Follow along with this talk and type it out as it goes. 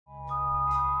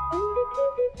Hi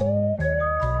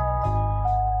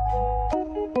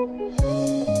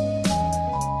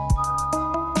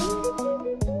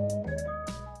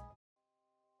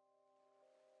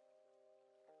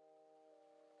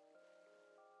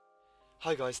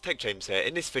guys, Tech James here.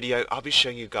 In this video I'll be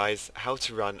showing you guys how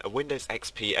to run a Windows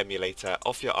XP emulator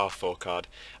off your R4 card,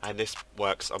 and this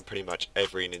works on pretty much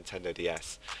every Nintendo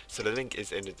DS. So the link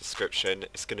is in the description.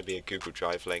 It's going to be a Google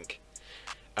Drive link.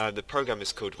 The program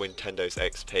is called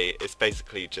WintendosXP. It's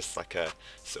basically just like a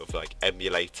sort of like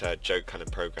emulator joke kind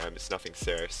of program. It's nothing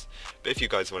serious. But if you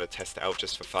guys want to test it out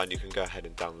just for fun, you can go ahead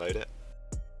and download it.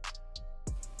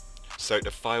 So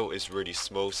the file is really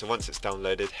small, so once it's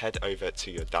downloaded, head over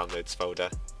to your downloads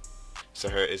folder. So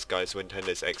here it is guys,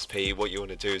 Windows XP. What you want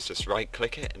to do is just right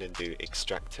click it and then do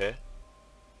extract here.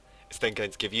 It's then going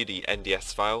to give you the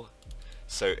NDS file.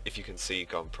 So if you can see,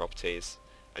 go on properties.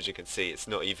 As you can see, it's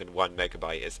not even 1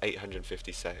 megabyte, it's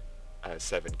 857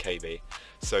 KB.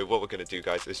 So what we're going to do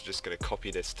guys is just going to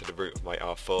copy this to the root of my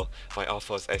R4. My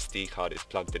R4's SD card is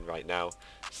plugged in right now,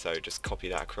 so just copy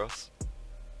that across.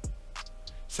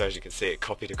 So as you can see, it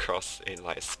copied across in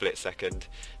like a split second.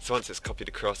 So once it's copied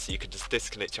across, you can just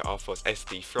disconnect your R4's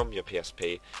SD from your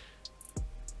PSP.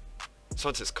 So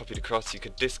once it's copied across, you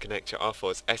can disconnect your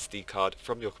R4's SD card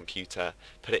from your computer,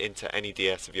 put it into any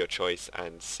DS of your choice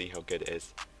and see how good it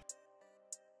is.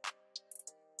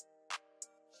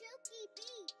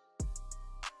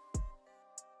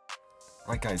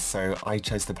 Right guys, so I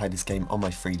chose to play this game on my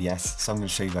 3DS, so I'm going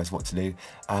to show you guys what to do.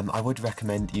 I would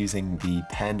recommend using the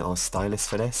pen or stylus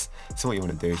for this. So what you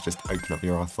want to do is just open up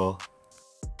your R4.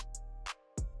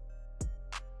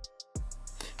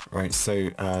 Right, so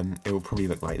it will probably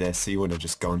look like this. So you want to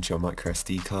just go onto your micro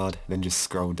SD card, then just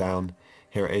scroll down.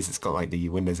 Here it is, it's got like the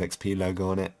Windows XP logo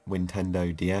on it,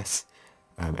 Nintendo DS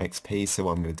XP. So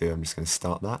what I'm going to do, I'm just going to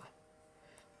start that.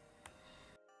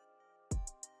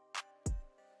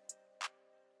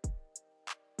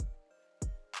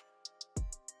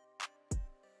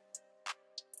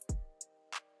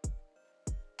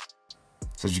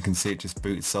 So as you can see, it just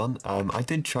boots on. I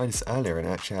did try this earlier and it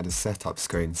actually had a setup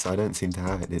screen, so I don't seem to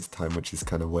have it this time, which is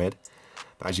kind of weird.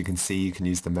 But as you can see, you can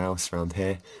use the mouse around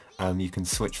here. You can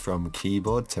switch from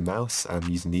keyboard to mouse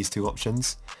using these two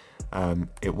options.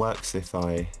 It works if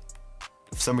for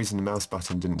some reason the mouse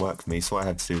button didn't work for me, so what I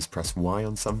had to do is press Y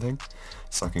on something.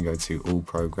 So I can go to all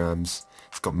programs.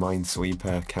 It's got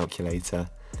Minesweeper, calculator.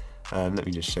 Let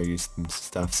me just show you some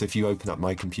stuff. So if you open up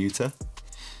my computer,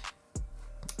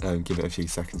 give it a few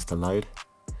seconds to load.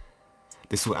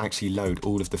 This will actually load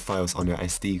all of the files on your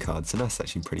SD card, so that's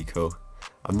actually pretty cool.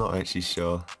 I'm not actually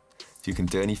sure if you can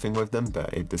do anything with them,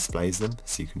 but it displays them,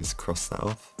 so you can just cross that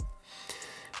off.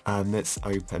 Let's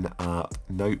open up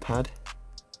Notepad.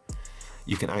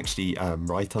 You can actually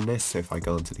write on this, so if I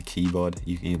go onto the keyboard,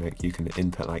 you can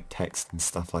input like text and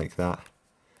stuff like that.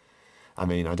 I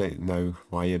mean, I don't know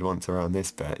why you'd want to write on this,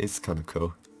 but it's kind of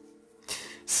cool.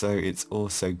 So it's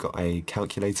also got a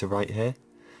calculator right here.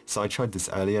 So I tried this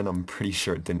earlier and I'm pretty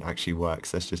sure it didn't actually work,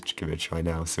 so let's just give it a try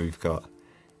now. So we've got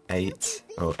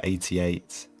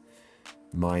 88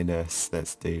 minus,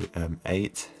 let's do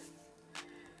 8.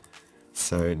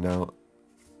 So now,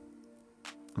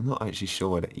 I'm not actually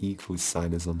sure what the equals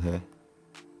sign is on here.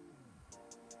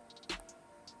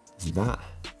 Is that?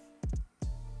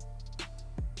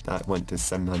 That went to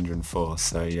 704,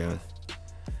 so yeah.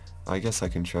 I guess I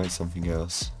can try something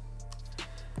else.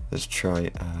 Let's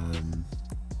try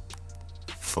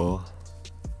 4.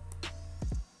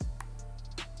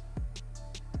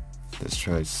 Let's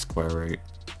try square root.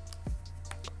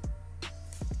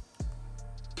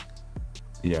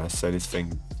 Yeah, so this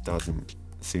thing doesn't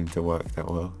seem to work that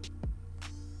well.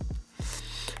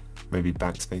 Maybe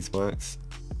backspace works.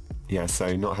 Yeah,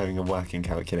 so not having a working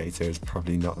calculator is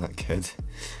probably not that good.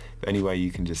 But anyway,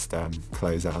 you can just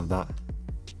close out of that.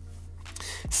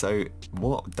 So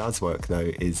what does work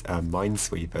though is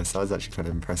Minesweeper, so I was actually kind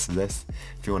of impressed with this.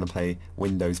 If you want to play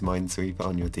Windows Minesweeper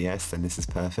on your DS, then this is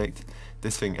perfect.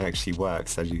 This thing actually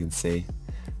works, as you can see.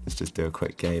 Let's just do a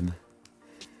quick game.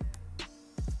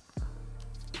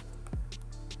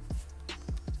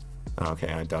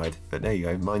 Okay, I died, but there you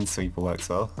go, Minesweeper works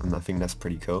well, and I think that's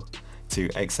pretty cool. To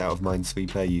X out of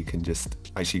Minesweeper, you can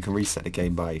reset the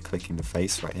game by clicking the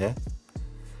face right here.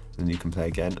 Then you can play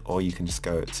again, or you can just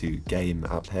go to game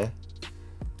up here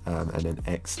and then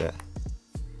exit.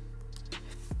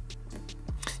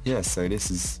 Yeah, so this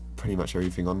is pretty much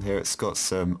everything on here. It's got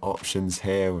some options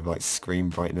here with like screen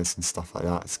brightness and stuff like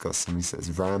that. It's got something that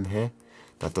says RAM here.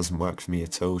 That doesn't work for me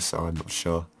at all, so I'm not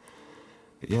sure.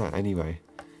 But yeah, anyway.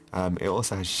 It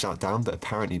also has shutdown, but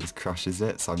apparently this crushes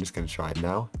it, so I'm just going to try it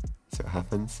now, see what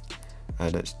happens.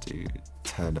 Let's do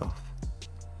turn off.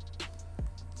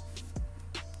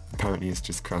 Apparently it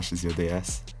just crashes your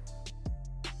DS.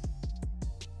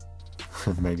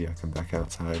 Maybe I can back out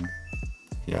time.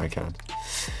 Yeah, I can.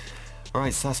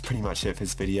 Alright, so that's pretty much it for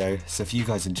this video. So if you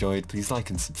guys enjoyed, please like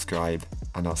and subscribe,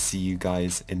 and I'll see you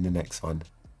guys in the next one.